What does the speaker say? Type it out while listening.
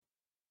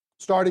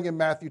starting in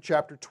Matthew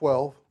chapter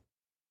 12.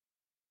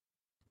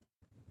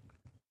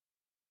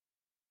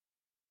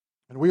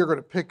 And we are going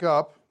to pick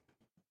up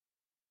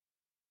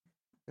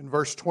in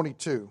verse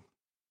 22.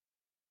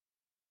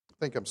 I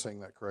think I'm saying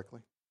that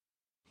correctly.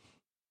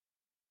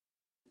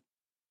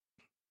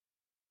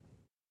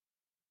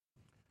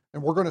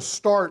 And we're going to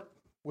start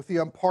with the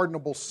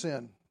unpardonable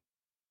sin.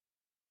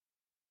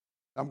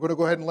 I'm going to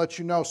go ahead and let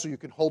you know so you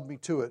can hold me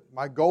to it.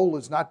 My goal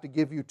is not to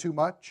give you too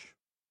much,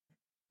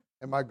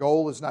 and my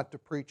goal is not to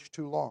preach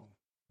too long.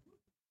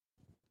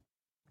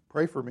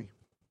 Pray for me.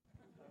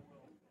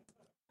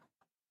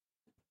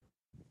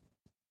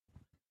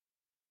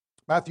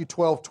 Matthew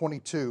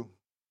 12:22.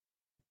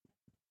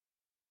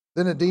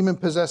 Then a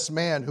demon-possessed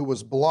man who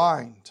was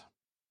blind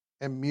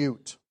and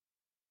mute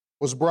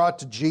was brought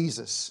to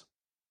Jesus,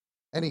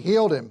 and he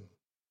healed him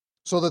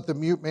so that the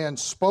mute man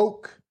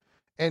spoke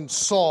and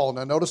saw.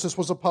 Now notice this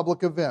was a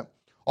public event.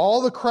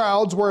 All the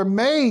crowds were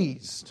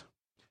amazed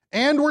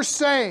and were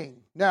saying,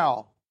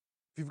 now,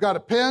 if you've got a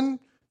pen,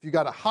 if you've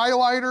got a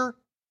highlighter,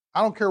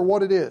 I don't care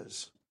what it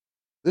is.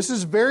 This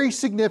is very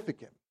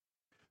significant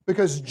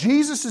because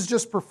Jesus has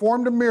just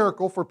performed a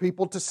miracle for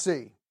people to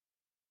see.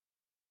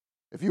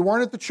 If you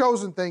weren't at the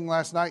Chosen thing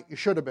last night, you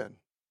should have been.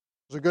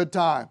 It was a good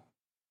time.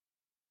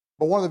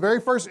 But one of the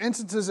very first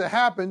instances that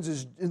happens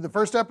is in the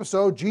first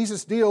episode,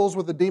 Jesus deals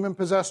with a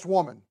demon-possessed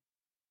woman.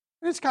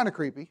 And it's kind of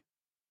creepy,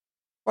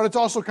 but it's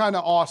also kind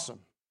of awesome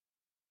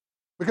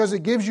because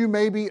it gives you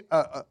maybe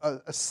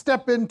a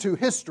step into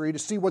history to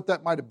see what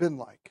that might have been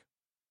like.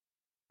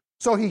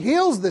 So he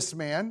heals this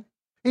man.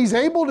 He's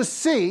able to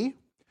see.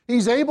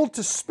 He's able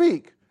to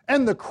speak.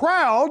 And the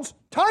crowds,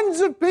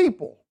 tons of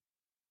people,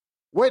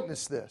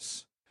 witness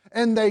this.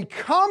 And they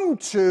come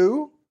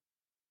to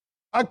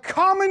a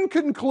common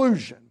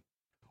conclusion.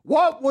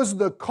 What was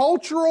the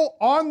cultural,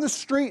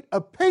 on-the-street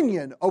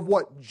opinion of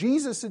what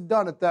Jesus had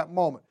done at that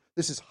moment?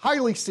 This is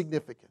highly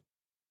significant.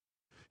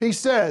 He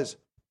says,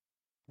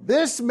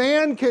 this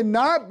man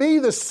cannot be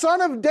the son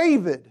of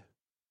David.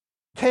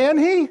 Can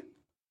he?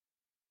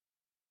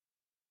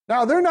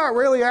 Now, they're not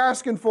really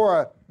asking for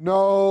a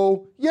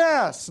no,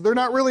 yes. They're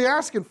not really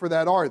asking for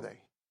that, are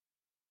they?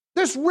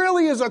 This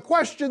really is a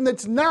question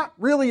that's not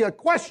really a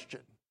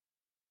question.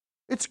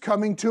 It's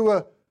coming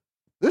to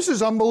this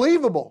is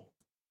unbelievable.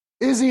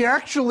 Is he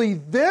actually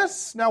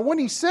this? Now, when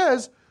he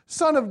says,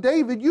 son of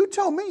David, you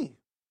tell me,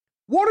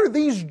 what are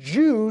these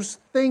Jews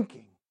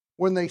thinking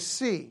when they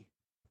see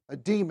a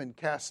demon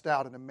cast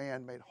out and a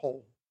man made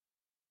whole?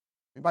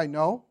 Anybody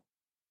know?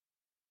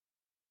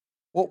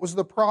 What was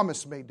the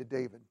promise made to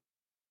David?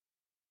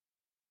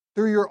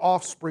 Through your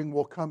offspring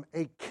will come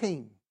a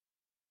king,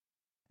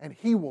 and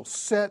he will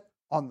sit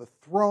on the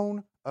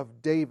throne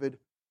of David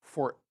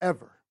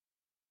forever.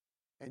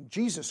 And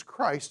Jesus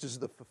Christ is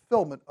the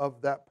fulfillment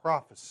of that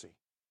prophecy.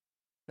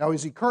 Now,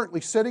 is he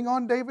currently sitting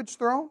on David's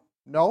throne?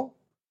 No.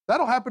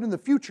 That'll happen in the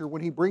future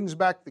when he brings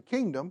back the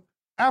kingdom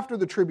after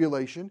the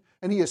tribulation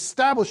and he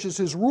establishes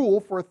his rule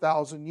for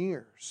 1,000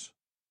 years.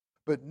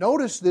 But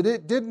notice that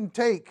it didn't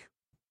take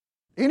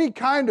any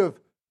kind of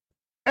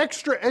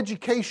extra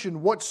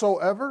education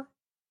whatsoever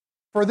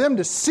for them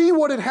to see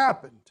what had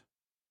happened,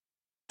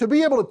 to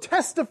be able to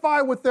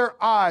testify with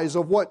their eyes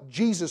of what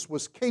Jesus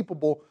was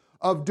capable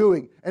of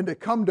doing, and to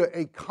come to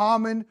a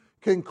common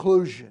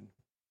conclusion.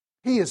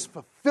 He is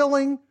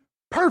fulfilling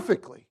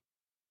perfectly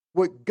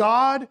what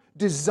God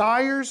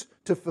desires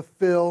to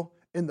fulfill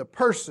in the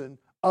person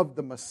of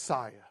the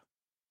Messiah.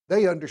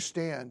 They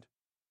understand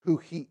who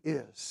He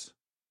is.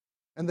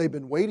 And they've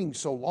been waiting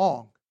so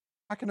long,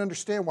 I can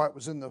understand why it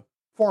was in the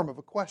form of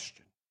a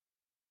question.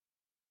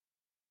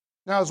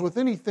 Now, as with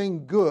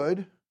anything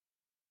good,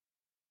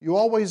 you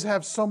always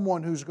have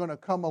someone who's going to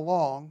come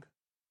along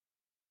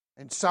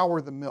and sour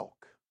the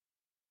milk.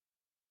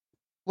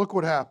 Look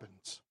what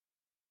happens.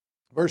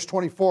 Verse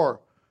 24,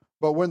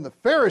 but when the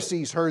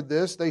Pharisees heard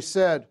this, they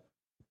said,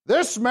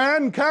 this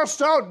man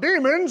casts out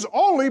demons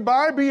only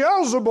by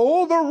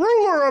Beelzebul, the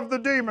ruler of the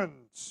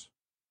demons.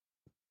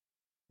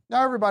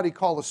 Now everybody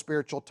call a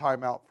spiritual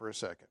timeout for a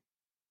second.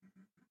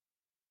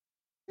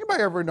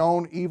 Anybody ever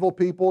known evil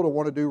people to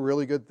want to do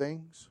really good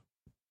things?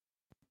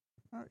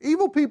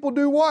 Evil people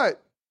do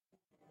what?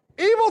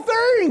 Evil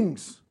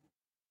things.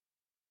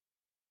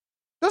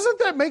 Doesn't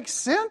that make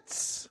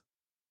sense?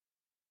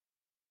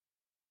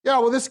 Yeah,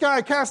 well, this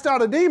guy cast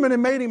out a demon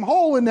and made him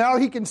whole, and now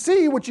he can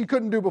see, which he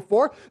couldn't do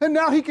before, and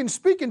now he can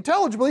speak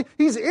intelligibly.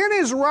 He's in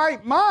his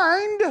right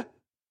mind.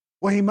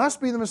 Well, he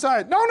must be the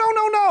Messiah.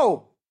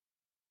 No.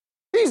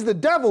 He's the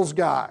devil's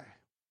guy.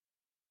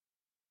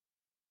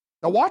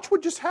 Now watch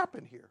what just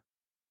happened here.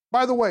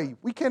 By the way,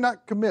 we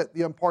cannot commit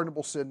the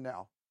unpardonable sin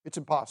now. It's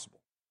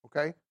impossible,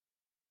 okay?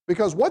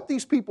 Because what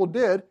these people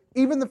did,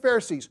 even the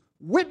Pharisees,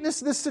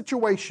 witnessed this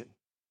situation.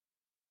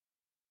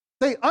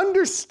 They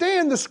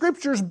understand the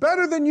Scriptures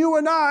better than you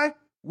and I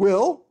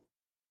will,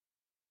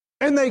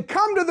 and they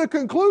come to the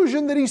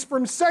conclusion that he's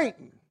from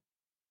Satan.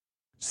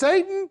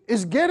 Satan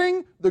is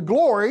getting the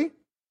glory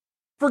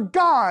for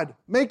God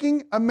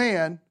making a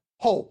man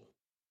whole.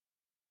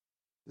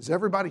 Does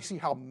everybody see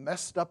how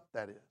messed up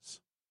that is?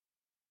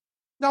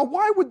 Now,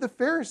 why would the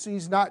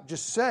Pharisees not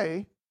just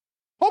say,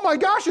 oh my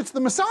gosh, it's the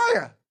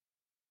Messiah,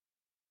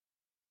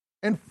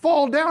 and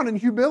fall down in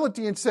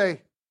humility and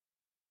say,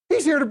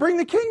 He's here to bring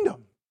the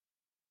kingdom?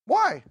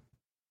 Why?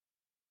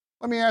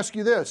 Let me ask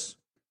you this.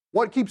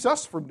 What keeps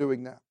us from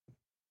doing that?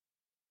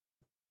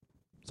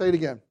 Say it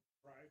again.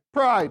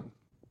 Pride.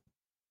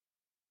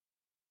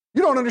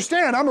 You don't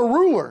understand. I'm a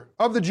ruler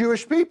of the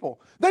Jewish people.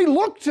 They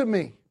look to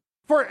me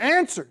for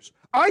answers.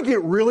 I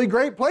get really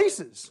great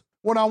places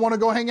when I want to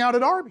go hang out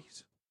at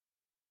Arby's.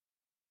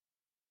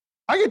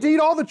 I get to eat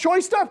all the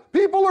choice stuff.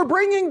 People are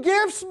bringing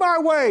gifts my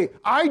way.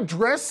 I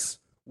dress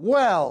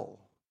well.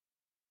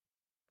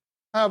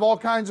 I have all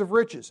kinds of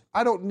riches.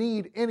 I don't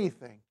need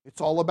anything. It's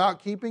all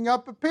about keeping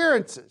up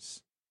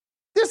appearances.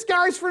 This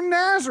guy's from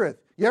Nazareth.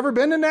 You ever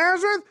been to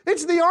Nazareth?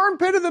 It's the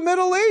armpit of the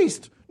Middle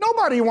East.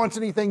 Nobody wants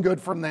anything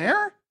good from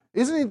there.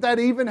 Isn't that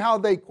even how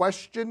they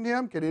questioned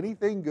him? Can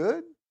anything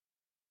good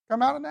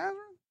come out of Nazareth?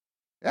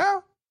 Yeah,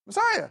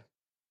 Messiah.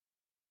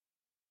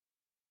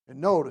 And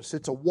notice,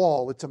 it's a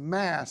wall, it's a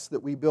mask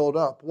that we build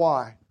up.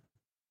 Why?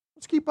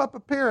 Let's keep up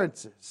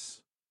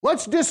appearances.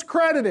 Let's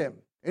discredit him.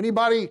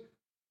 Anybody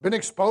been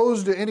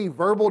exposed to any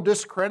verbal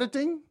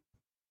discrediting?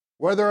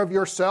 Whether of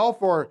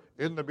yourself or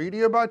in the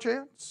media by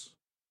chance?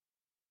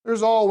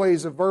 There's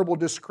always a verbal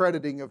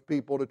discrediting of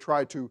people to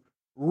try to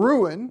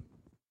ruin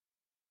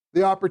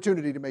the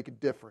opportunity to make a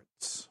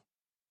difference.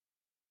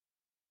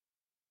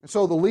 And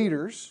so the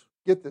leaders,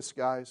 get this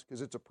guys,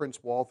 because it's a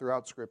principle all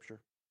throughout Scripture.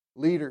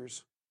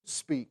 Leaders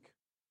speak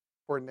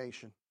for a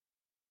nation.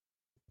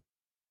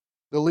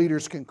 The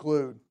leaders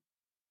conclude,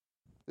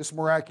 this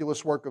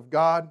miraculous work of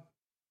God,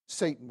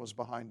 Satan was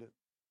behind it.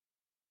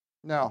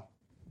 Now,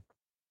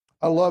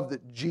 I love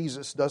that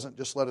Jesus doesn't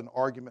just let an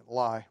argument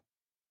lie.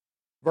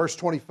 Verse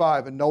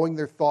 25, and knowing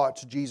their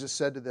thoughts, Jesus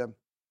said to them,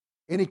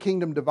 any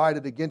kingdom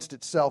divided against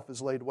itself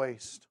is laid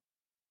waste.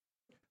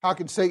 How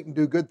can Satan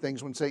do good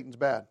things when Satan's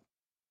bad?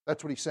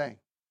 That's what he's saying.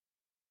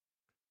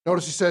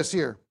 Notice he says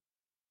here,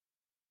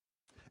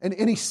 and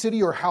any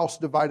city or house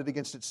divided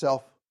against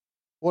itself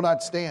will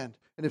not stand.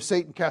 And if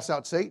Satan casts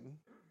out Satan,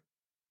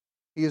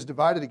 he is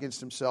divided against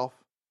himself.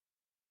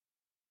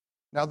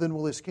 Now then,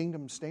 will his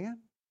kingdom stand?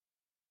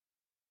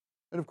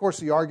 And of course,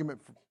 the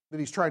argument that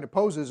he's trying to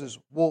pose is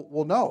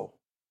well, no.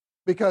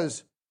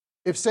 Because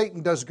if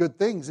Satan does good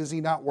things, is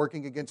he not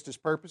working against his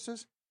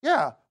purposes?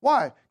 Yeah.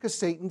 Why? Because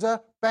Satan's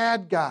a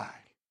bad guy,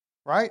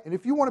 right? And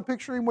if you want to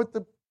picture him with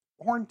the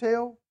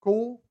horntail,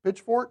 cool,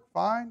 pitchfork,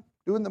 fine,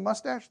 doing the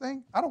mustache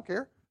thing, I don't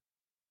care.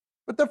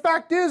 But the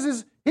fact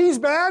is he's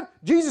bad,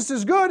 Jesus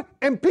is good,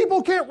 and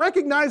people can't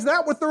recognize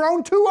that with their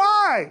own two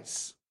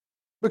eyes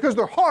because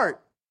their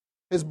heart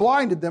has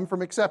blinded them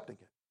from accepting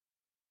it.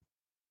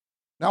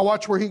 Now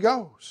watch where he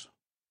goes.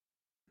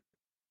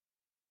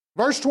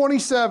 Verse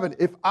 27,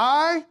 if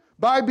I,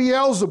 by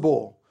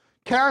Beelzebul,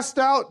 cast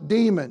out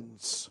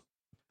demons,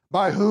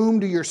 by whom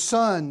do your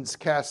sons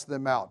cast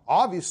them out?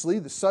 Obviously,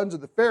 the sons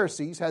of the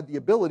Pharisees had the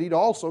ability to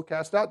also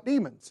cast out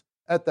demons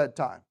at that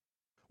time.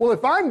 Well,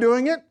 if I'm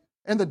doing it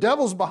and the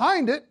devil's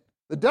behind it,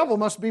 the devil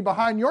must be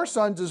behind your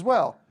sons as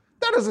well.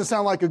 That doesn't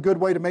sound like a good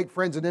way to make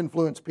friends and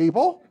influence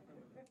people.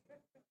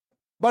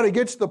 But it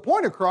gets the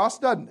point across,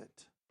 doesn't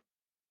it?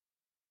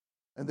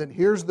 And then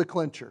here's the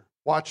clincher.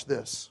 Watch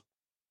this.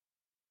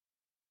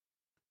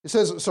 It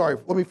says,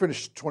 let me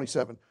finish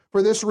 27.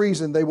 For this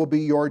reason, they will be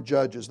your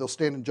judges. They'll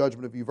stand in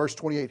judgment of you. Verse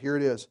 28, here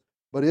it is.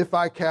 But if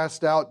I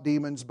cast out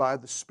demons by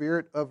the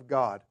Spirit of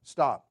God.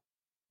 Stop.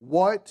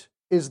 What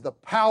is the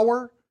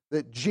power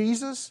that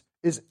Jesus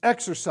is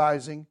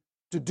exercising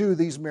to do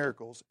these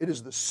miracles? It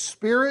is the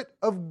Spirit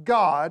of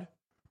God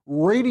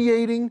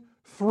radiating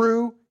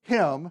through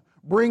him,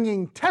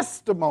 bringing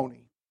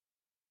testimony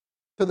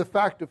to the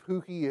fact of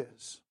who he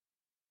is.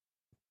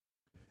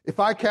 If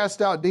I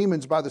cast out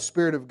demons by the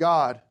Spirit of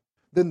God,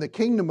 then the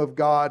kingdom of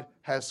God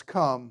has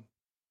come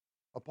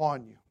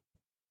upon you.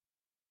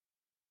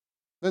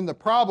 Then the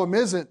problem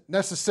isn't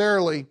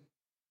necessarily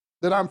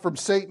that I'm from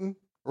Satan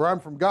or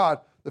I'm from God.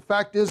 The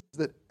fact is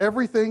that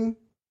everything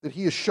that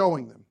he is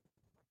showing them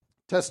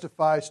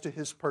testifies to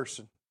his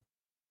person,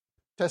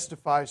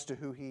 testifies to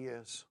who he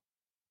is,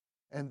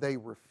 and they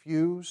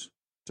refuse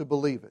to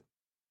believe it.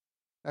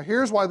 Now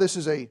here's why this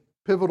is a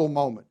pivotal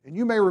moment. And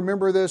you may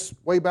remember this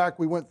way back,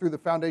 we went through the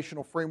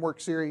Foundational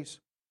Framework series.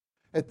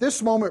 At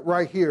this moment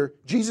right here,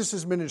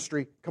 Jesus'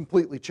 ministry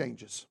completely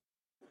changes.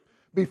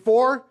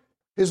 Before,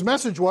 his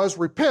message was,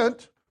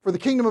 repent, for the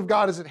kingdom of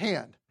God is at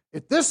hand.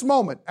 At this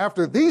moment,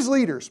 after these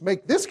leaders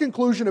make this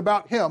conclusion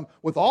about him,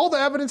 with all the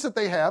evidence that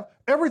they have,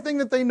 everything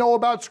that they know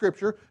about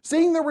Scripture,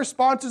 seeing the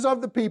responses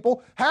of the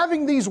people,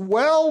 having these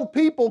well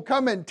people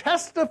come and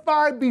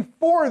testify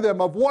before them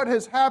of what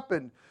has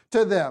happened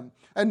to them,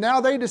 and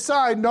now they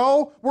decide,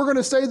 no, we're going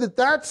to say that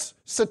that's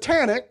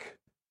satanic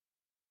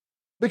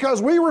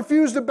because we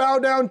refuse to bow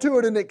down to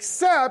it and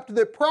accept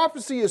that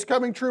prophecy is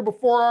coming true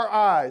before our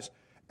eyes.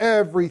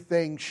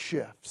 Everything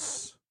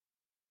shifts.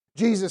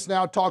 Jesus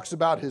now talks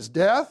about his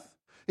death.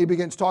 He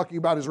begins talking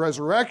about his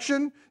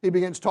resurrection. He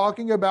begins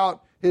talking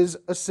about his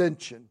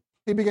ascension.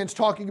 He begins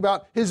talking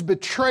about his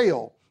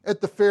betrayal at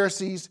the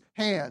Pharisees'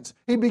 hands.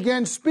 He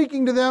began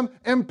speaking to them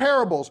in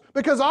parables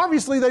because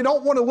obviously they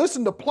don't want to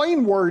listen to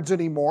plain words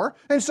anymore.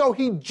 And so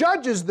he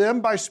judges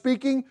them by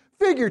speaking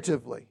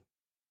figuratively.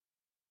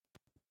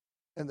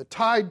 And the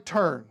tide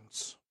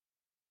turns,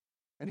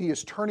 and he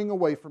is turning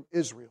away from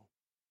Israel.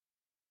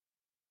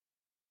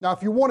 Now,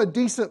 if you want a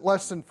decent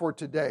lesson for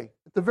today,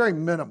 at the very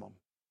minimum,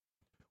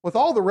 with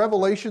all the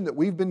revelation that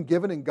we've been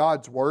given in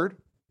God's Word,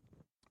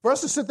 for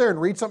us to sit there and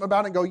read something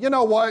about it and go, you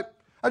know what?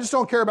 I just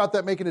don't care about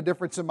that making a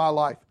difference in my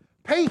life.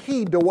 Pay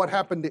heed to what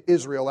happened to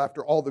Israel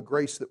after all the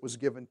grace that was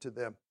given to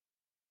them.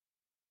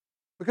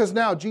 Because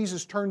now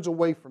Jesus turns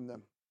away from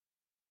them.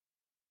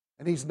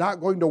 And He's not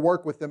going to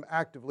work with them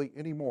actively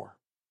anymore.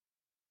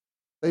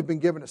 They've been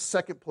given a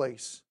second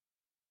place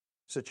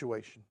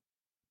situation.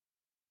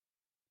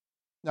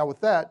 Now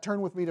with that,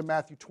 turn with me to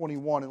Matthew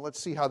 21 and let's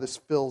see how this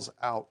fills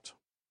out.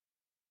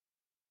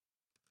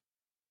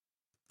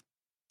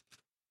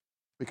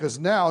 Because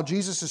now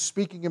Jesus is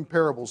speaking in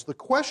parables. The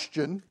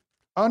question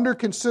under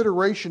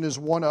consideration is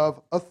one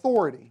of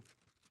authority.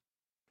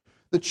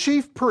 The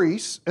chief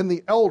priests and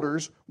the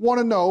elders want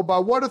to know, by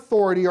what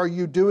authority are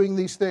you doing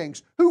these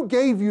things? Who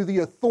gave you the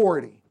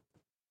authority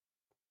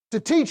to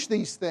teach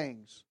these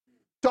things,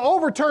 to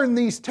overturn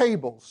these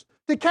tables,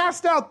 to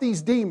cast out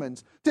these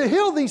demons, to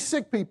heal these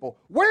sick people?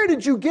 Where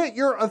did you get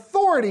your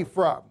authority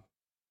from?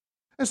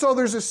 And so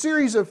there's a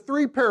series of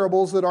 3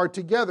 parables that are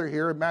together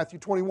here in Matthew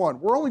 21.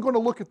 We're only going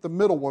to look at the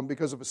middle one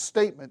because of a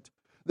statement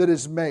that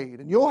is made.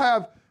 And you'll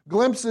have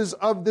glimpses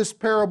of this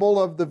parable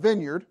of the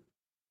vineyard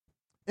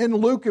in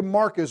Luke and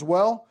Mark as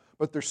well.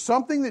 But there's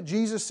something that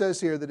Jesus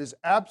says here that is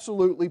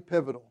absolutely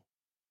pivotal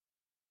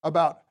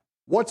about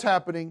what's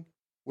happening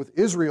with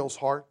Israel's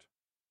heart,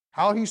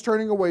 how He's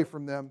turning away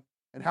from them,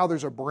 and how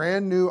there's a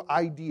brand new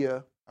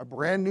idea, a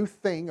brand new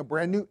thing, a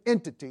brand new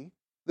entity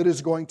that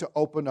is going to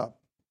open up.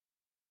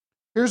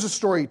 Here's a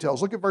story He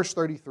tells. Look at verse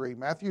 33,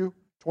 Matthew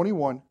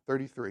 21,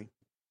 33.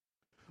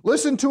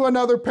 Listen to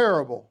another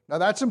parable. Now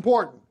that's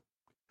important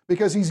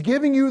because He's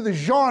giving you the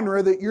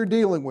genre that you're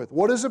dealing with.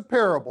 What is a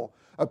parable?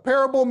 A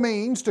parable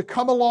means to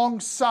come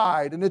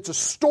alongside, and it's a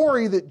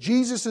story that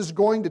Jesus is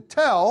going to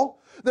tell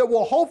that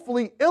will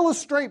hopefully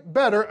illustrate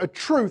better a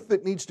truth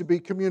that needs to be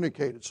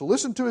communicated. So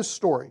listen to His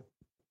story.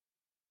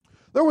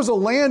 There was a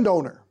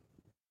landowner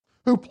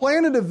who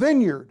planted a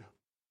vineyard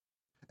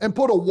and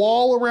put a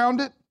wall around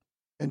it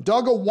and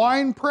dug a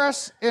wine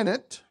press in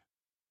it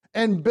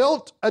and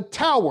built a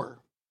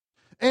tower.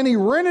 And he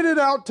rented it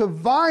out to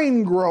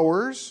vine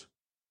growers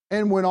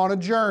and went on a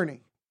journey.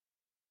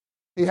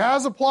 He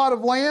has a plot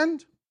of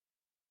land.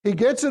 He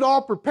gets it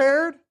all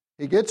prepared.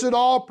 He gets it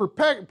all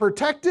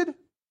protected.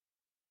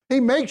 He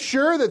makes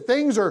sure that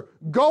things are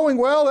going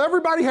well.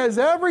 Everybody has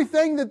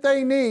everything that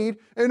they need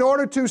in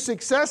order to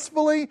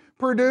successfully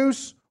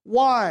produce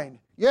wine.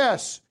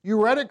 Yes,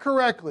 you read it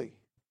correctly.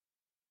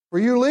 For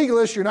you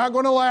legalists, you're not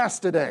going to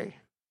last today.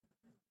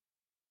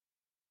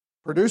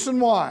 Producing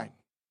wine.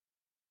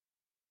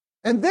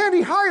 And then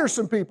he hires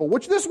some people,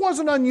 which this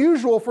wasn't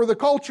unusual for the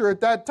culture at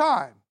that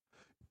time.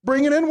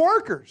 Bringing in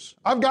workers.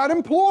 I've got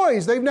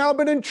employees. They've now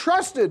been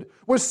entrusted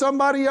with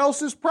somebody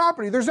else's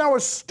property. There's now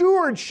a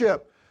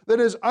stewardship that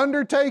is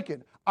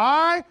undertaken.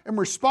 I am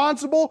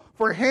responsible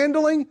for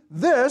handling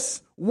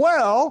this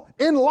well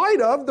in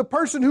light of the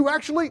person who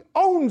actually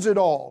owns it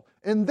all.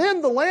 And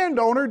then the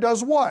landowner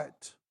does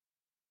what?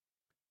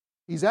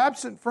 He's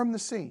absent from the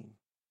scene.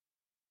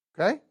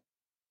 Okay?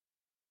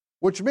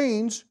 Which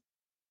means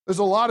there's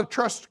a lot of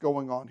trust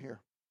going on here.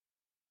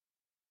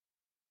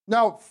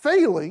 Now,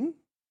 failing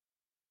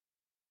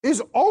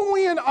is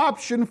only an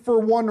option for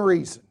one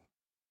reason.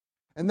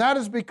 And that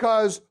is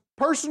because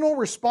personal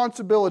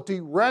responsibility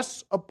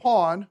rests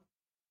upon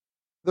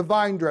the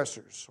vine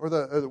dressers, or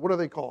the, what are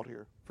they called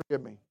here?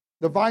 Forgive me.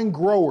 The vine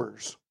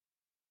growers.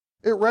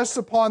 It rests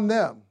upon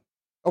them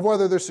of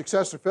whether they're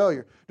success or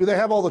failure. Do they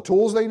have all the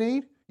tools they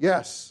need?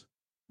 Yes.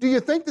 Do you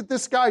think that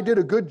this guy did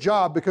a good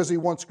job because he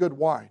wants good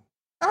wine?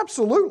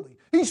 Absolutely.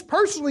 He's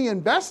personally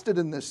invested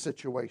in this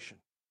situation.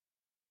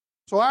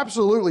 So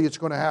absolutely it's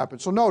going to happen.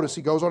 So notice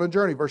he goes on a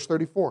journey, verse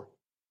 34.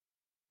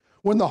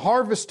 When the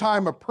harvest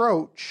time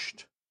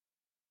approached,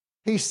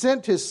 he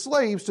sent his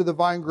slaves to the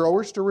vine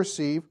growers to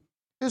receive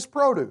his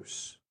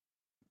produce.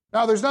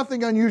 Now there's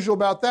nothing unusual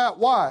about that.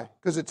 Why?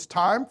 Because it's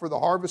time for the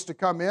harvest to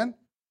come in,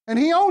 and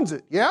he owns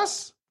it.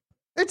 Yes?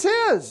 It's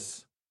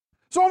his.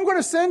 So I'm going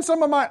to send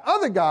some of my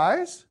other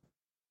guys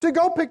to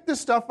go pick this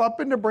stuff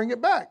up and to bring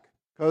it back,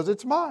 because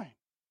it's mine.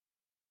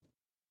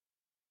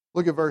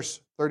 Look at verse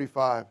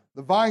 35.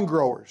 The vine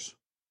growers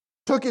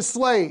took his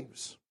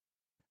slaves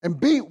and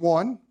beat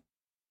one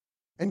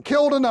and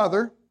killed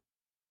another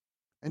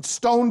and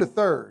stoned a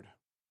third.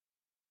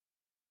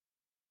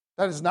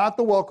 That is not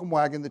the welcome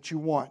wagon that you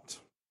want.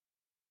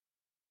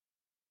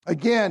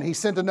 Again, he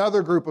sent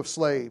another group of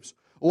slaves,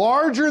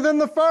 larger than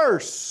the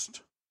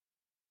first.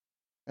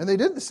 And they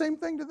did the same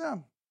thing to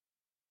them.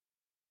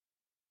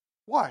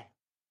 Why? I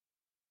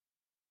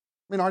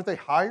mean, aren't they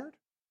hired?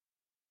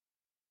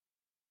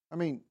 I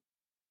mean,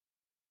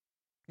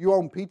 You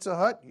own Pizza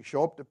Hut. You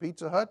show up to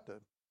Pizza Hut to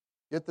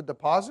get the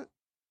deposit.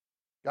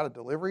 Got a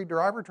delivery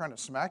driver trying to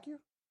smack you?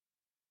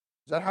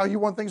 Is that how you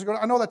want things to go?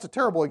 I know that's a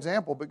terrible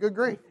example, but good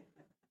grief.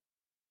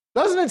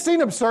 Doesn't it seem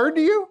absurd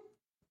to you?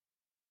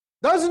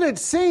 Doesn't it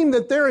seem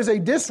that there is a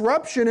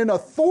disruption in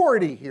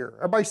authority here?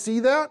 Everybody see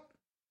that?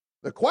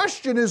 The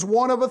question is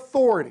one of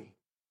authority.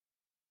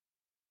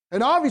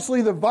 And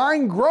obviously the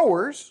vine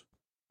growers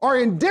are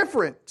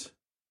indifferent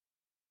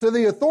to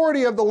the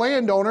authority of the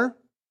landowner,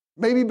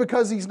 maybe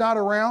because he's not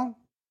around,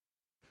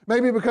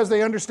 maybe because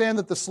they understand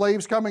that the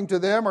slaves coming to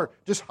them are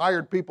just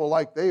hired people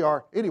like they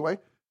are. Anyway,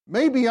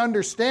 maybe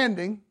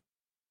understanding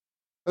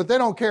that they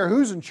don't care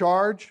who's in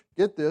charge.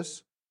 Get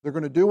this, they're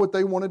going to do what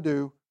they want to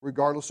do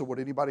regardless of what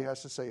anybody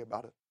has to say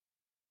about it.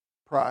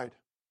 Pride.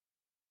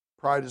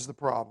 Pride is the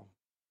problem.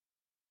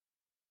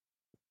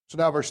 So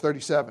now verse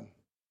 37.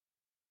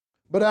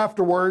 But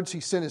afterwards he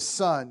sent his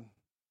son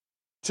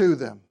to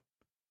them,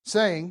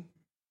 saying,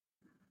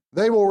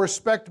 they will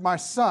respect my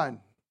son.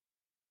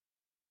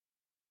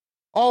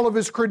 All of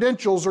his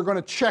credentials are going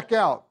to check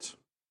out.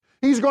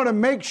 He's going to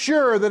make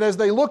sure that as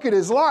they look at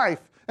his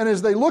life and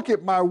as they look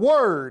at my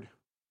word,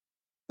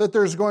 that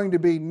there's going to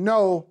be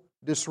no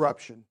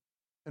disruption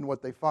in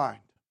what they find.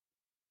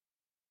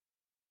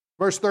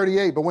 Verse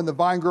 38, but when the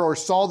vine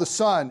growers saw the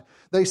son,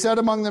 they said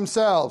among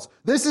themselves,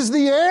 this is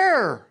the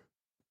heir.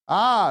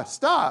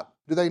 Stop.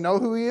 Do they know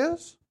who he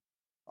is?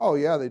 Oh,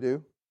 yeah, they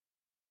do.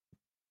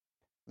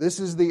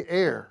 This is the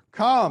heir.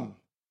 Come,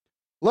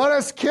 let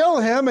us kill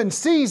him and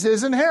seize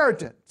his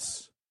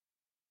inheritance.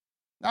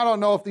 I don't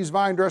know if these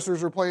vine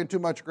dressers are playing too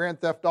much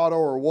Grand Theft Auto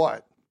or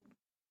what,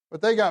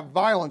 but they got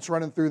violence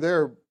running through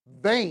their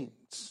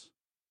veins.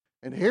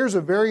 And here's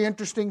a very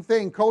interesting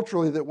thing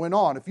culturally that went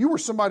on. If you were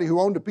somebody who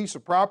owned a piece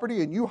of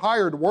property and you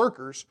hired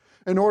workers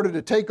in order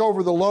to take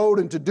over the load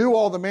and to do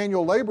all the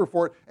manual labor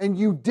for it, and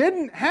you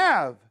didn't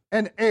have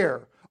an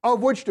heir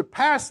of which to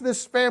pass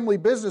this family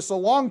business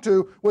along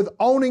to with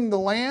owning the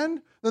land,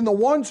 then the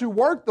ones who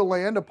worked the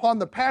land upon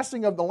the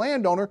passing of the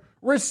landowner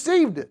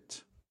received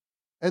it.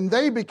 And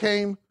they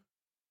became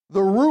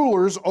the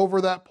rulers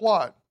over that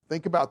plot.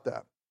 Think about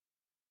that.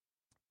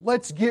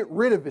 Let's get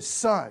rid of his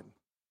son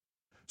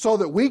so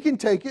that we can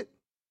take it.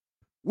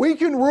 We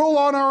can rule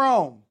on our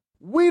own.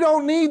 We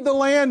don't need the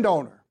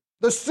landowner.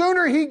 The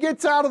sooner he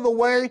gets out of the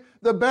way,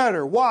 the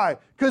better. Why?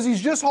 Because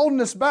he's just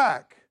holding us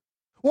back.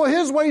 Well,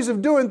 his ways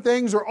of doing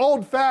things are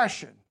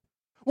old-fashioned.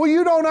 Well,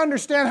 you don't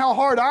understand how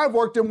hard I've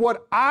worked and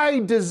what I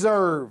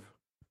deserve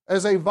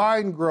as a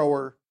vine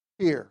grower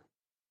here.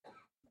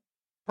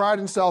 Pride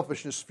and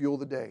selfishness fuel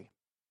the day.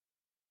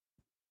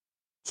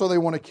 So they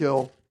want to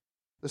kill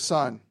the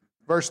son.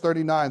 Verse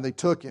 39, they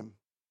took him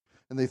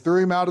and they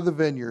threw him out of the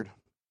vineyard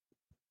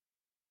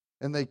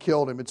and they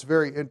killed him. It's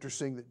very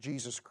interesting that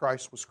Jesus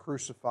Christ was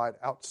crucified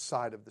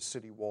outside of the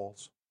city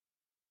walls.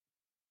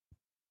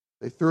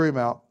 They threw him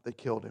out, they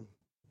killed him.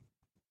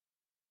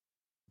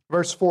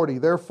 Verse 40,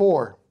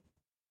 therefore,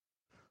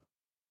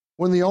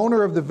 when the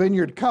owner of the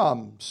vineyard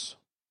comes,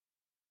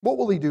 what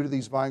will he do to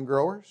these vine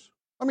growers?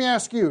 Let me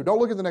ask you, don't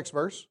look at the next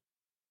verse.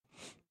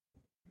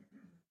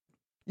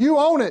 You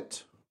own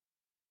it.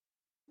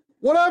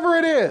 Whatever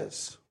it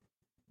is.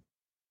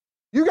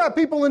 You got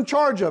people in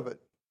charge of it.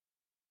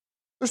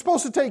 They're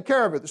supposed to take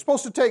care of it. They're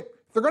supposed to take,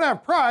 if they're going to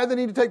have pride, they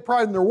need to take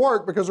pride in their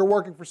work because they're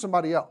working for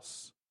somebody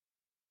else.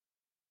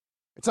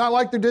 It's not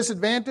like they're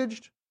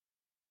disadvantaged.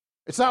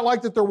 It's not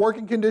like that their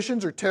working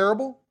conditions are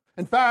terrible.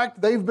 In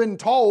fact, they've been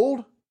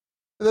told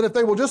that if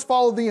they will just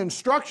follow the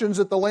instructions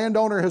that the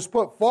landowner has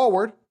put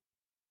forward,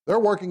 their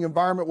working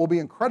environment will be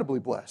incredibly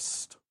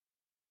blessed.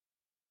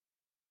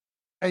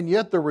 And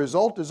yet the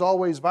result is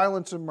always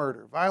violence and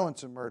murder,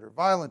 violence and murder,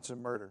 violence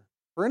and murder.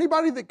 For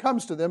anybody that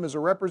comes to them as a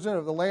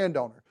representative of the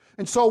landowner.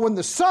 And so when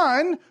the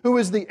son, who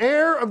is the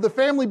heir of the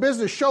family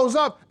business, shows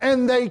up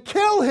and they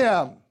kill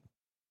him,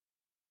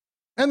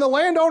 and the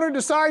landowner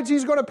decides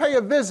he's going to pay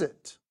a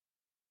visit,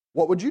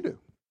 what would you do?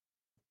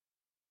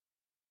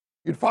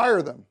 You'd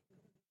fire them.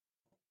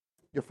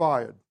 You're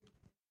fired.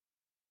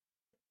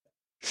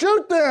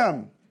 Shoot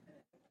them.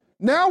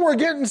 Now we're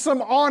getting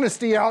some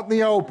honesty out in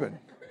the open.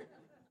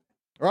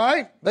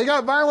 Right? They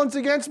got violence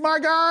against my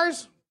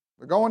guys.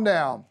 They're going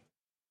down.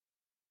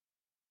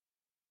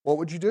 What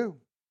would you do?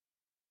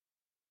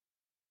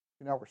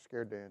 Now we're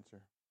scared to answer.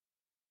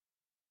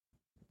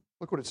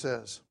 Look what it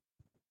says.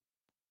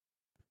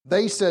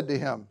 They said to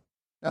him,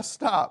 now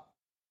stop.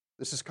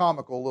 This is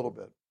comical a little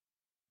bit.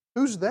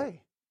 Who's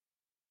they?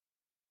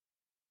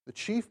 The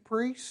chief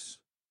priests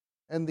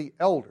and the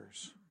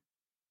elders.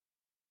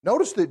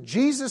 Notice that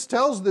Jesus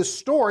tells this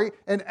story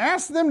and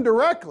asks them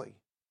directly,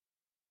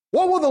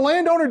 what will the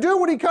landowner do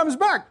when he comes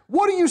back?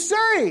 What do you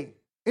say?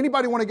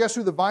 Anybody want to guess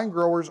who the vine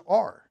growers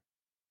are?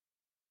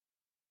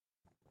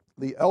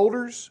 The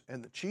elders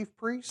and the chief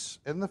priests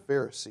and the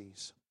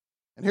Pharisees.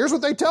 And here's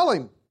what they tell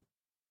him.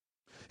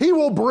 He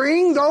will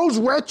bring those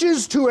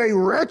wretches to a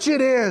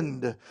wretched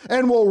end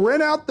and will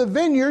rent out the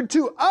vineyard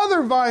to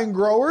other vine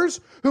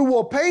growers who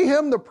will pay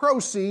him the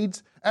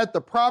proceeds at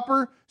the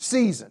proper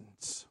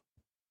seasons.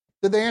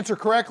 Did they answer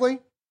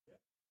correctly?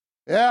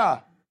 Yeah.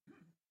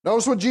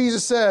 Notice what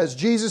Jesus says.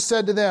 Jesus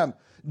said to them,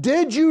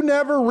 did you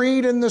never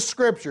read in the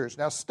Scriptures?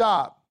 Now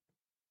stop.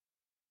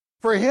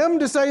 For him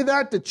to say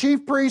that to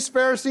chief priests,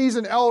 Pharisees,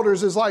 and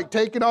elders is like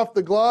taking off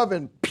the glove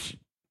and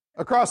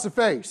across the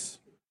face.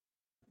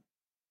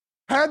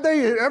 Had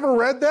they ever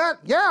read that?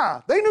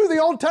 Yeah. They knew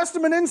the Old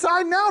Testament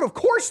inside and out. Of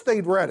course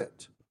they'd read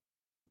it.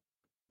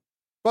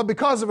 But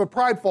because of a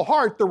prideful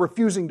heart, they're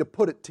refusing to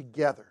put it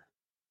together.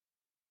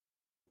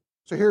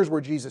 So here's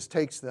where Jesus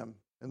takes them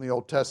in the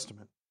Old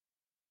Testament.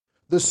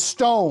 The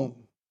stone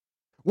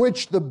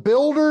which the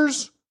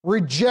builders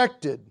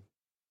rejected,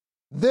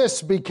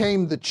 this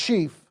became the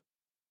chief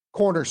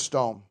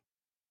cornerstone.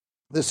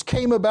 This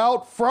came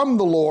about from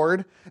the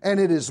Lord, and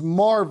it is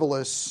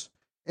marvelous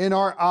in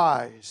our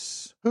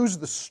eyes. Who's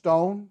the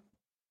stone?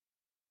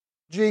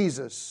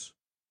 Jesus.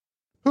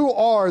 Who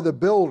are the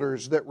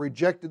builders that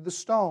rejected the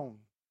stone?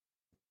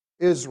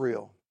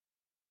 Israel.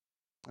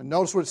 And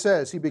notice what it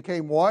says. He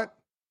became what?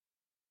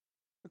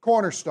 The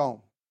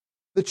cornerstone.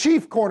 The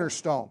chief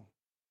cornerstone.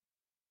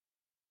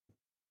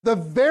 The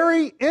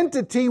very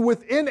entity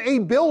within a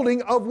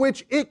building of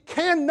which it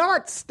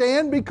cannot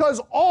stand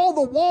because all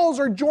the walls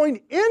are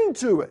joined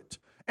into it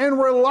and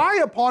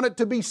rely upon it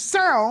to be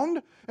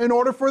sound in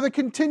order for the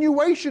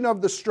continuation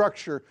of the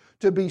structure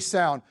to be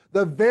sound.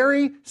 The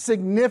very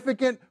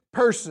significant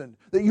person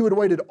that you had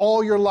waited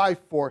all your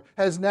life for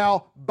has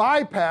now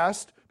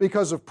bypassed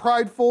because of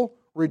prideful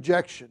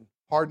rejection,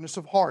 hardness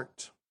of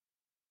heart.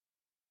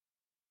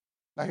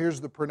 Now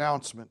here's the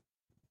pronouncement.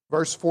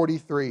 Verse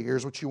 43,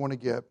 here's what you want to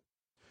get.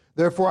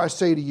 Therefore I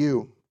say to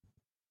you,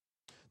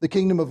 the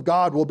kingdom of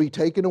God will be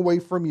taken away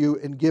from you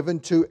and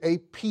given to a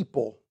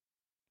people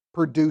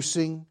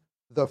producing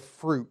the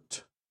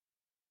fruit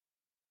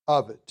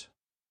of it.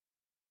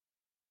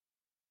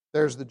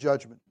 There's the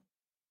judgment.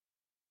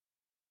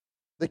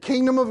 The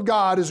kingdom of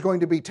God is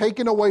going to be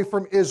taken away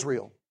from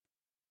Israel.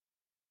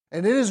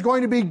 And it is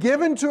going to be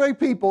given to a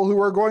people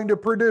who are going to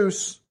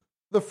produce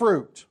the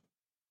fruit.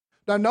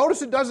 Now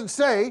notice it doesn't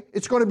say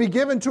it's going to be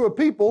given to a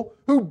people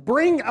who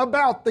bring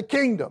about the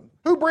kingdom.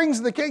 Who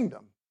brings the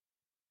kingdom?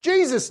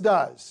 Jesus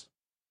does.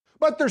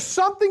 But there's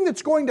something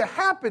that's going to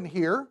happen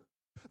here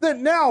that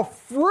now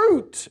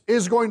fruit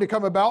is going to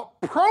come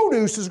about,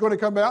 produce is going to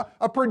come about,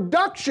 a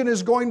production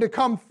is going to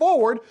come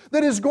forward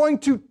that is going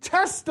to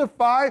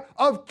testify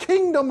of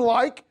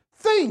kingdom-like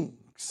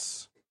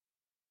things.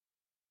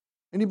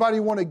 Anybody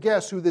want to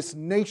guess who this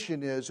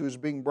nation is who is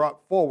being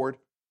brought forward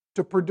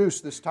to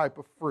produce this type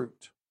of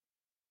fruit?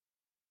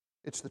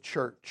 It's the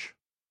church.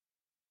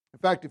 In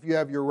fact, if you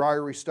have your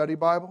Ryrie Study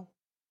Bible,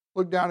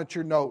 look down at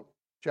your note,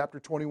 chapter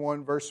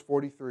 21, verse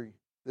 43.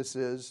 This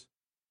is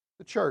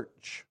the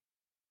church.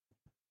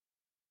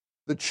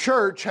 The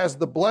church has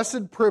the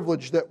blessed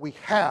privilege that we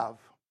have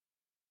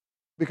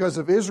because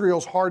of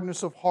Israel's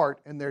hardness of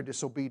heart and their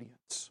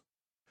disobedience.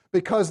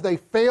 Because they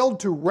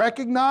failed to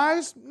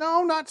recognize?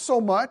 No, not so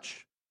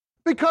much.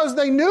 Because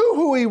they knew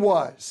who He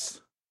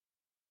was.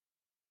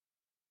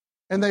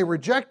 And they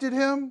rejected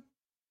Him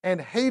and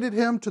hated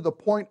Him to the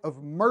point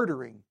of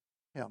murdering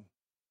Him.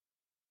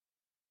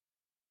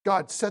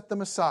 God set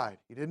them aside.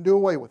 He didn't do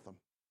away with them,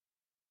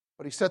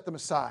 but He set them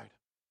aside.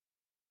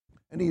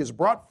 And He has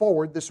brought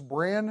forward this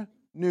brand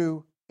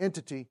new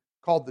entity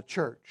called the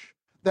church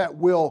that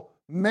will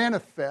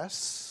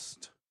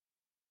manifest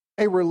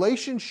a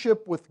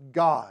relationship with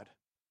God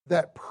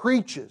that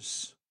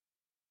preaches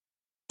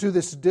to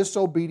this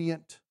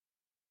disobedient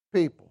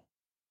people.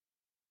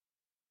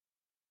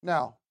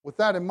 Now, with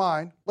that in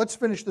mind, let's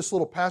finish this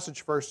little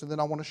passage first, and then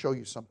I want to show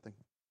you something.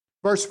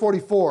 Verse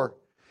 44,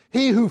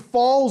 he who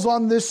falls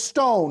on this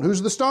stone,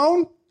 who's the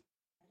stone?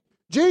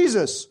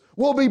 Jesus,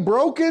 will be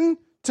broken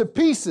to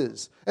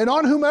pieces, and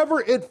on whomever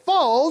it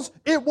falls,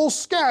 it will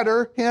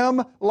scatter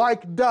him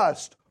like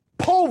dust,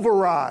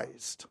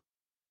 pulverized.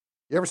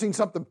 You ever seen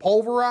something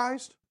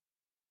pulverized?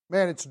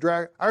 Man, it's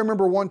drag. I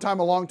remember one time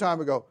a long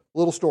time ago,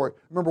 little story.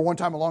 I remember one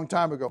time a long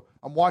time ago,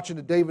 I'm watching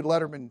a David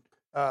Letterman,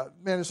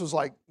 this was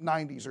like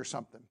 90s or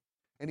something.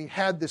 And he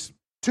had this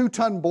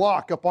 2-ton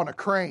block up on a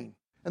crane.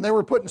 And they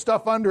were putting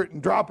stuff under it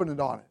and dropping it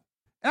on it.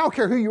 And I don't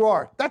care who you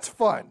are. That's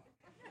fun.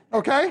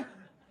 Okay?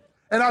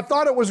 And I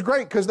thought it was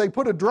great because they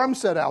put a drum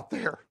set out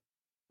there.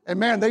 And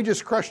man, they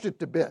just crushed it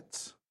to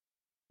bits.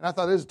 And I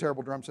thought it is a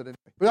terrible drum set anyway.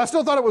 But I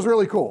still thought it was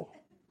really cool.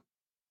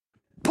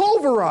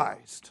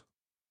 Pulverized.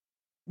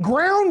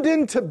 Ground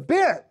into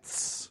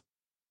bits.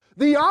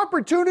 The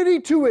opportunity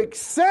to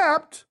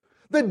accept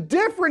the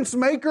difference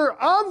maker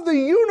of the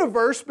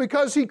universe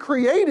because He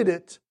created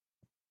it.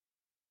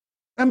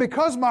 And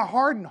because my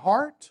hardened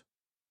heart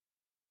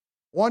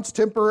wants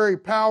temporary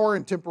power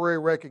and temporary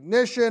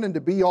recognition and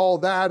to be all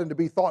that and to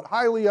be thought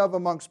highly of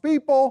amongst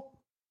people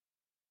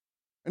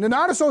and to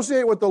not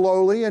associate with the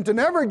lowly and to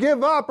never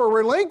give up or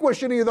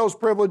relinquish any of those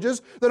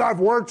privileges that I've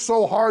worked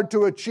so hard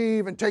to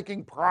achieve and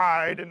taking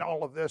pride in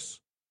all of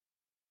this.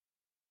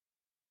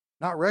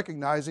 Not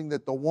recognizing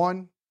that the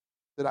one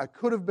that I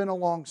could have been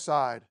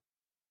alongside,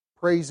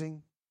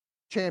 praising,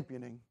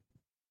 championing,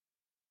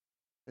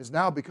 has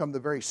now become the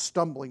very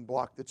stumbling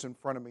block that's in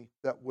front of me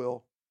that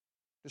will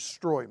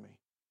destroy me.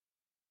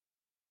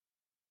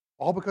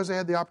 All because they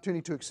had the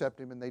opportunity to accept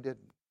Him and they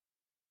didn't.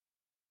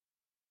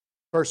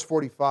 Verse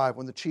 45,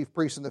 when the chief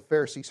priests and the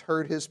Pharisees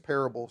heard His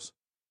parables,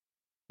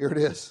 here it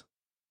is.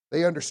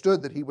 They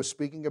understood that He was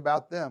speaking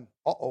about them.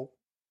 Uh-oh.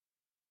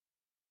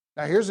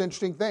 Now here's the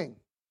interesting thing.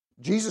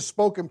 Jesus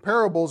spoke in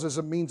parables as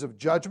a means of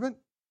judgment,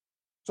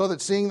 so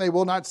that seeing they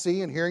will not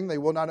see and hearing they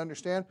will not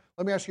understand.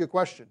 Let me ask you a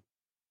question.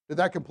 Did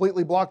that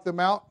completely block them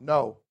out?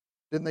 No.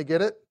 Didn't they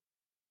get it?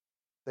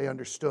 They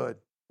understood.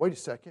 Wait a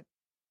second.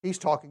 He's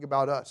talking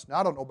about us. Now,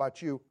 I don't know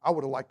about you. I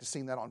would have liked to have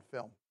seen that on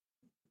film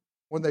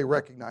when they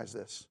recognized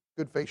this.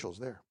 Good facials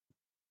there.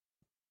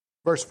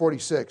 Verse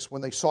 46,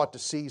 when they sought to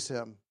seize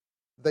Him,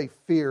 they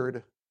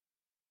feared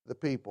the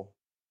people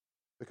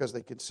because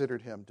they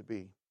considered Him to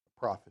be a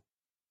prophet.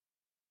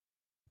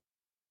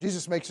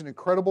 Jesus makes an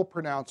incredible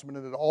pronouncement,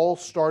 and it all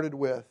started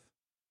with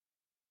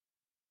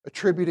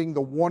attributing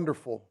the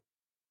wonderful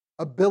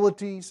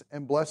abilities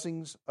and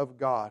blessings of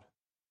God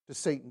to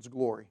Satan's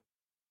glory.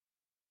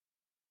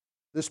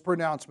 This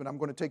pronouncement, I'm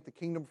going to take the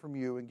kingdom from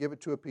you and give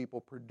it to a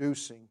people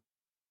producing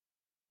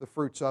the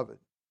fruits of it.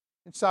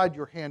 Inside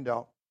your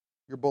handout,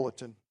 your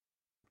bulletin,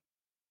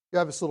 you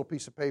have this little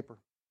piece of paper.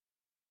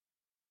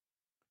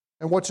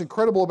 And what's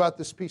incredible about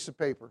this piece of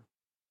paper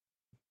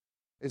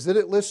is that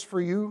it lists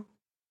for you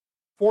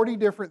 40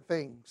 different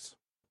things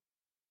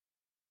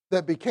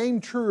that became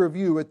true of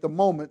you at the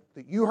moment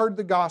that you heard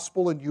the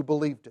gospel and you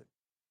believed it.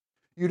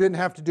 You didn't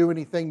have to do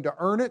anything to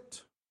earn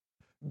it.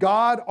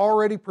 God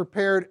already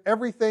prepared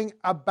everything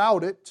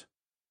about it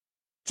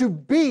to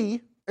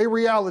be a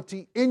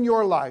reality in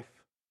your life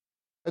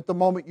at the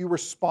moment you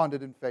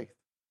responded in faith.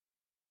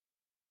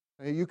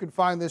 Now, you can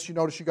find this. You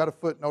notice you got a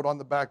footnote on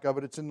the back of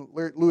it. It's in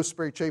Lewis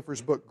Sperry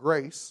Chafer's book,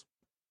 Grace.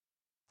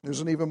 There's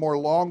an even more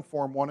long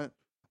form one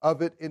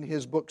of it in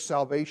his book,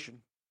 Salvation.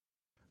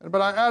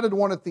 But I added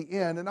one at the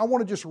end, and I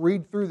want to just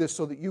read through this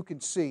so that you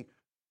can see.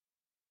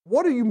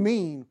 What do you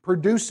mean,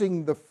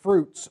 producing the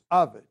fruits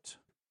of it?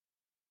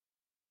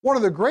 One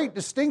of the great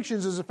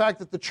distinctions is the fact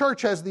that the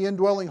church has the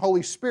indwelling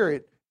Holy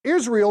Spirit.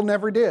 Israel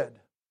never did.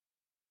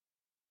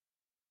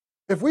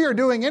 If we are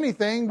doing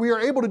anything, we are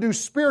able to do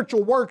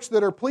spiritual works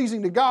that are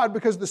pleasing to God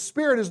because the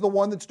Spirit is the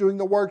one that's doing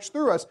the works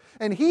through us.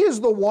 And He is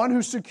the one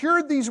who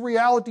secured these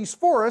realities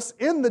for us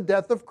in the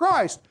death of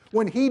Christ.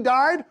 When He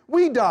died,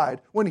 we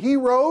died. When He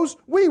rose,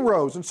 we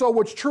rose. And so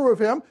what's true of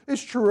Him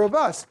is true of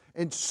us.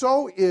 And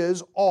so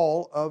is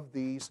all of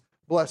these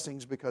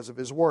blessings because of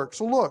His work.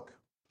 So look,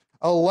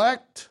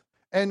 elect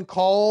and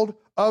called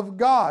of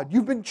God.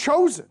 You've been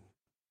chosen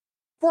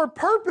for a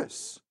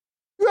purpose.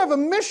 You have a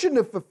mission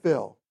to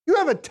fulfill. You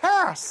have a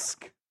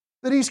task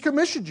that He's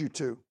commissioned you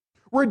to.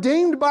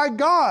 Redeemed by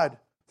God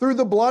through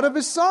the blood of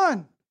His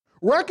Son.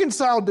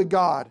 Reconciled to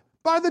God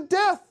by the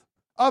death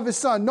of His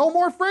Son. No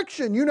more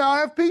friction. You now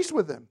have peace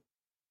with Him.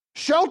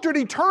 Sheltered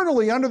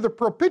eternally under the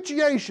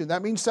propitiation,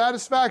 that means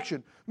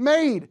satisfaction,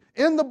 made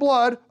in the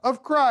blood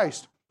of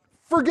Christ.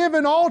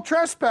 Forgiven all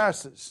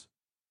trespasses,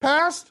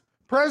 past,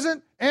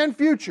 present, and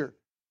future.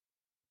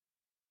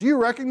 Do you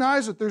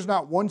recognize that there's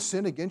not one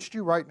sin against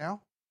you right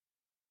now?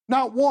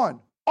 Not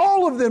one.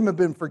 All of them have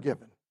been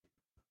forgiven.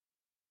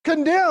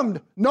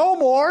 Condemned no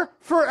more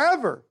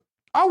forever.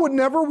 I would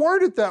never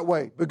word it that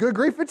way, but good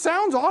grief, it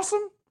sounds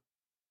awesome.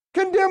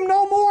 Condemned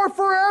no more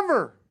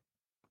forever.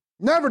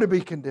 Never to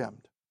be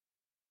condemned.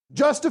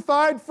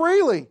 Justified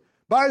freely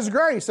by His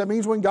grace. That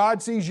means when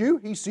God sees you,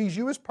 He sees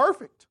you as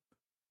perfect.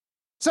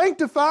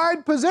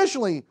 Sanctified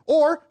positionally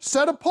or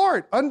set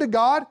apart unto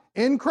God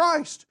in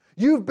Christ.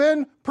 You've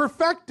been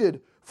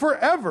perfected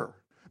forever.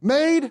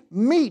 Made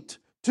meet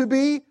to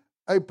be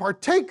a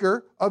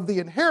partaker of the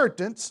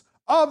inheritance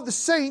of the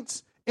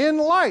saints in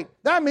light.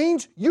 That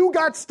means you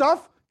got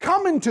stuff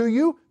coming to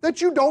you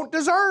that you don't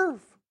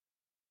deserve.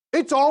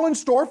 It's all in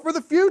store for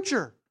the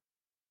future.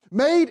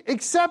 Made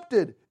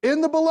accepted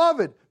in the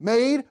beloved.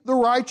 Made the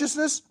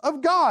righteousness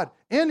of God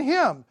in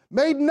Him.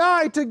 Made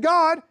nigh to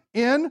God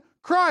in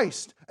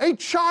Christ. A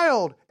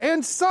child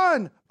and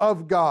son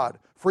of God.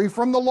 Free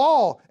from the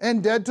law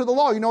and dead to the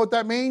law. You know what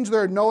that means?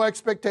 There are no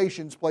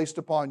expectations placed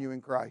upon you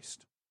in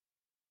Christ.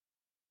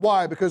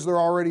 Why? Because they're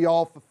already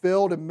all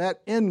fulfilled and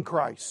met in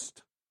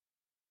Christ.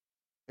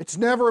 It's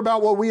never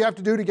about what we have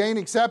to do to gain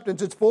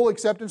acceptance. It's full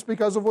acceptance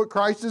because of what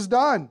Christ has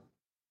done.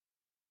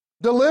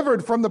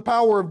 Delivered from the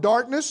power of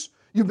darkness.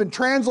 You've been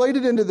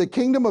translated into the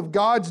kingdom of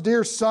God's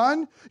dear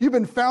Son. You've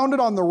been founded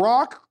on the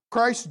rock,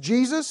 Christ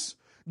Jesus.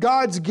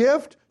 God's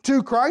gift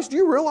to Christ. Do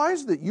you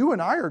realize that you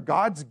and I are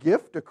God's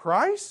gift to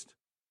Christ?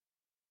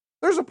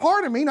 There's a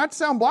part of me, not to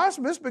sound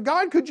blasphemous, but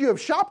God, could you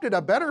have shopped at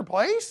a better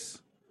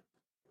place?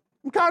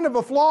 I'm kind of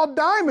a flawed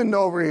diamond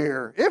over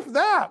here, if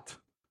that.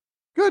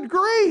 Good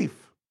grief.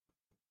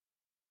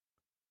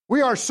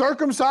 We are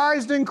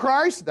circumcised in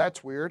Christ.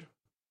 That's weird.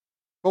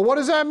 But what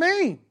does that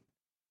mean?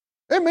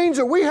 It means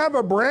that we have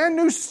a brand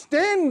new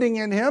standing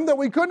in Him that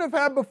we couldn't have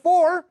had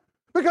before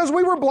because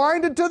we were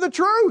blinded to the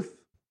truth.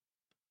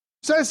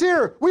 It says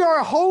here, we are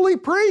a holy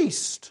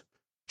priest,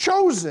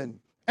 chosen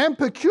and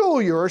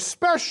peculiar or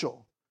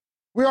special,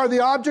 We are the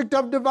object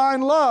of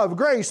divine love,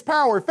 grace,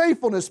 power,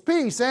 faithfulness,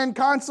 peace, and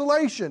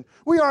consolation.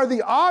 We are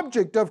the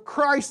object of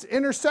Christ's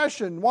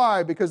intercession.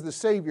 Why? Because the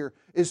Savior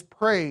is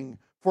praying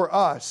for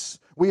us.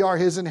 We are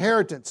His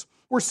inheritance.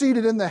 We're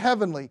seated in the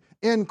heavenly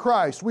in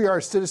Christ. We are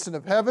a citizen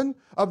of heaven,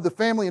 of the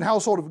family and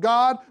household of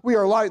God. We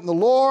are light in the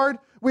Lord.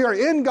 We are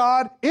in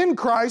God, in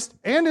Christ,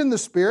 and in the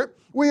Spirit.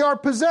 We are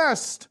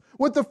possessed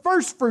with the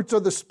first fruits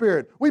of the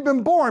Spirit. We've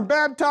been born,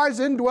 baptized,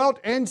 indwelt,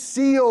 and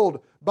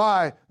sealed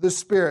by the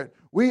Spirit.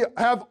 We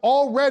have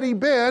already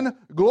been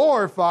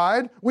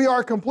glorified. We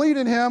are complete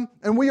in Him,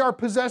 and we are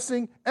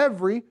possessing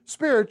every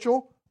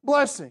spiritual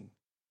blessing.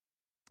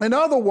 In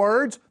other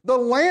words, the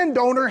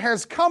landowner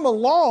has come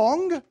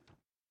along,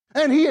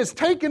 and He has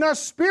taken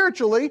us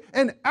spiritually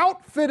and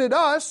outfitted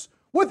us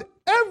with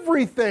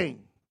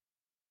everything.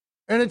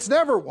 And it's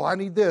never, well, I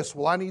need this,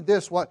 well, I need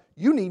this. Well,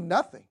 you need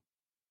nothing.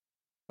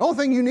 The only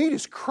thing you need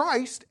is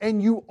Christ,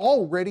 and you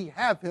already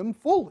have Him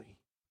fully.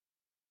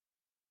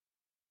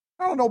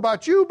 I don't know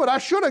about you, but I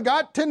should have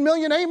got 10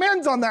 million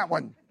amens on that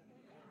one.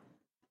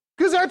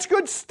 Because that's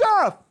good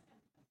stuff.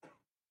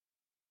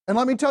 And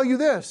let me tell you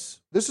this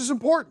is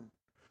important.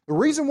 The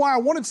reason why I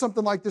wanted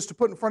something like this to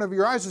put in front of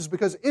your eyes is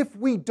because if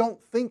we don't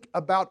think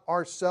about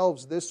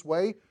ourselves this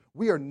way,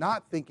 we are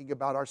not thinking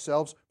about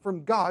ourselves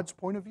from God's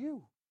point of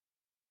view.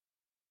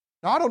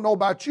 Now, I don't know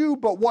about you,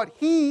 but what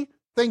He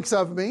thinks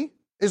of me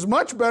is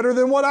much better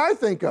than what I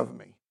think of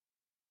me.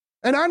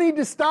 And I need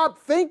to stop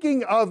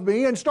thinking of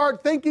me and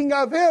start thinking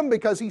of Him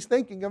because He's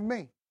thinking of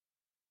me.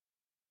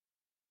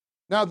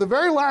 Now, the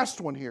very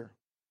last one here,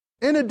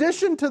 in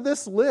addition to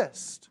this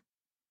list,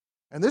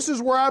 and this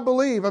is where I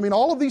believe,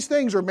 all of these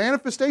things are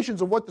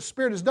manifestations of what the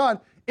Spirit has done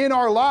in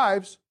our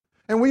lives,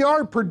 and we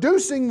are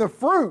producing the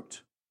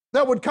fruit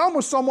that would come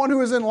with someone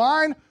who is in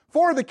line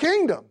for the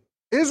kingdom.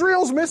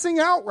 Israel's missing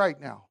out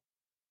right now.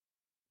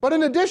 But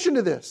in addition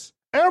to this,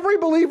 every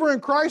believer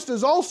in Christ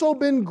has also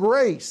been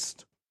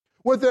graced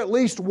with at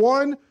least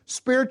one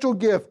spiritual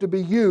gift to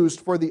be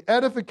used for the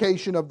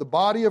edification of the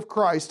body of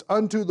Christ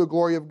unto the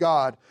glory of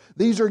God.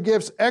 These are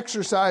gifts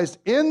exercised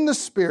in the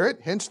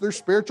Spirit, hence they're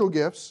spiritual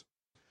gifts,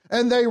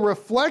 and they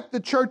reflect the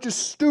church's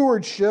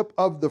stewardship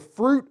of the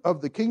fruit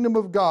of the kingdom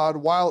of God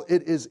while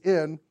it is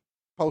in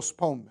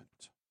postponement.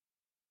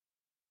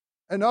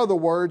 In other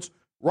words,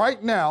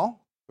 right now,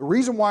 the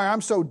reason why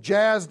I'm so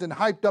jazzed and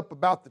hyped up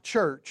about the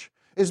church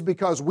is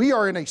because we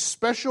are in a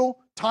special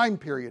time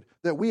period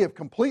that we have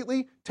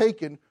completely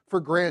taken for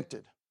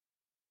granted.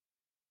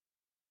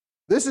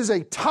 This is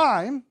a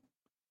time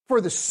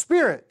for the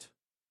Spirit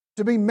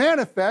to be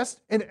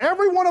manifest in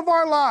every one of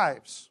our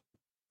lives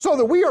so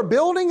that we are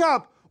building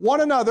up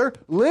one another,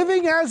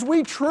 living as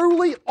we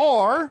truly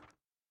are,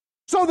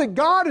 so that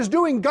God is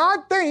doing God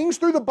things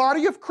through the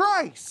body of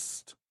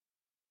Christ.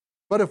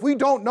 But if we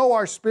don't know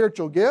our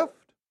spiritual gift,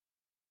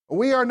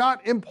 we are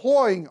not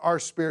employing our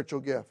spiritual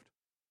gift,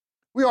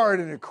 we are at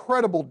an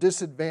incredible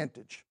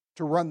disadvantage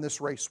to run this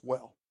race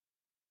well.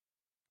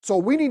 So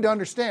we need to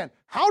understand,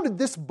 how did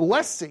this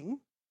blessing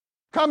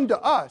come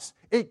to us?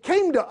 It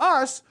came to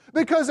us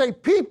because a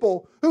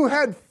people who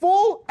had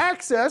full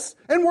access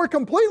and were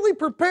completely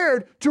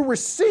prepared to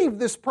receive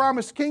this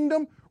promised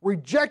kingdom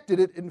rejected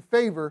it in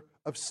favor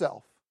of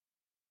self.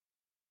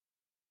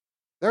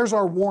 There's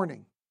our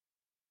warning.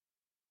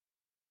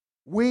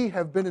 We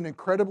have been an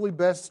incredibly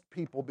blessed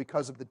people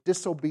because of the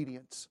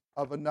disobedience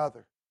of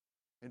another.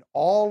 And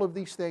all of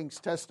these things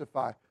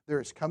testify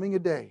there is coming a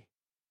day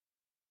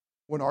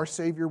when our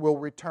Savior will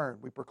return.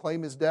 We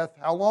proclaim His death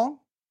how long?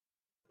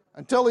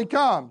 Until He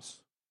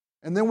comes.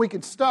 And then we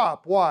can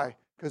stop. Why?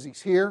 Because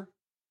He's here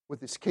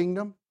with His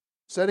kingdom,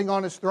 sitting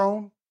on His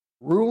throne,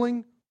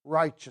 ruling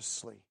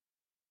righteously.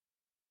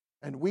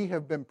 And we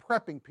have been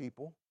prepping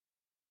people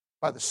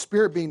by the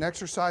Spirit being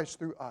exercised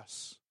through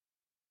us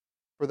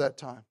for that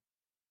time.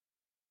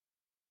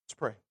 Let's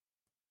pray.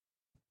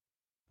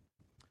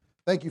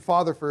 Thank you,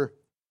 Father, for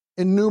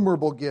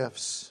innumerable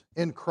gifts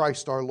in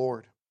Christ our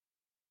Lord.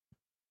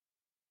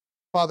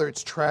 Father,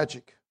 it's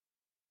tragic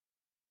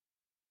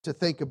to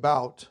think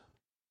about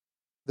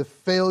the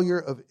failure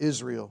of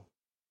Israel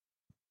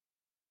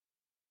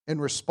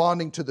in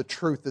responding to the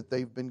truth that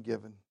they've been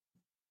given.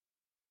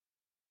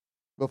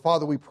 But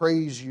Father, we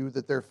praise You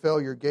that their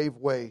failure gave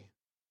way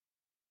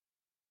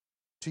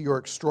to Your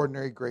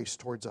extraordinary grace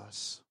towards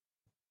us.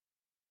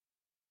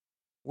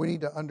 We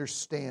need to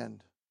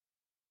understand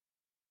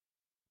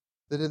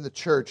that in the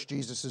church,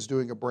 Jesus is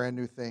doing a brand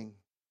new thing,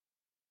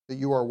 that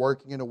You are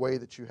working in a way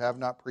that You have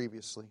not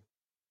previously,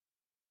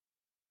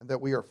 and that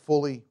we are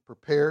fully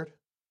prepared,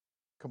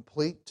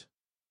 complete,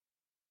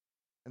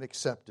 and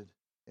accepted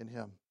in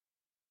Him.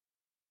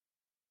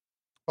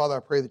 Father, I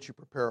pray that You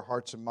prepare our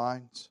hearts and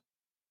minds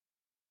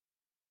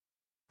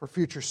for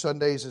future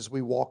Sundays as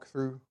we walk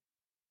through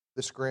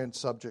this grand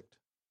subject,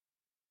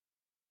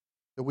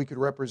 that we could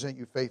represent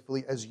You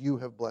faithfully as You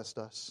have blessed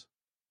us.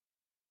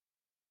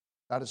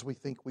 Not as we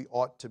think we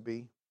ought to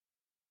be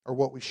or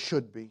what we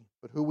should be,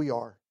 but who we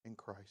are in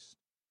Christ.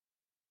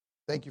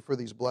 Thank You for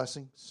these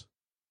blessings.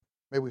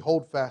 May we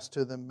hold fast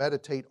to them,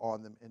 meditate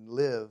on them, and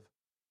live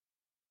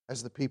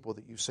as the people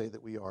that you say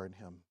that we are in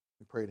Him.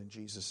 We pray it in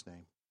Jesus'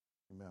 name.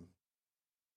 Amen.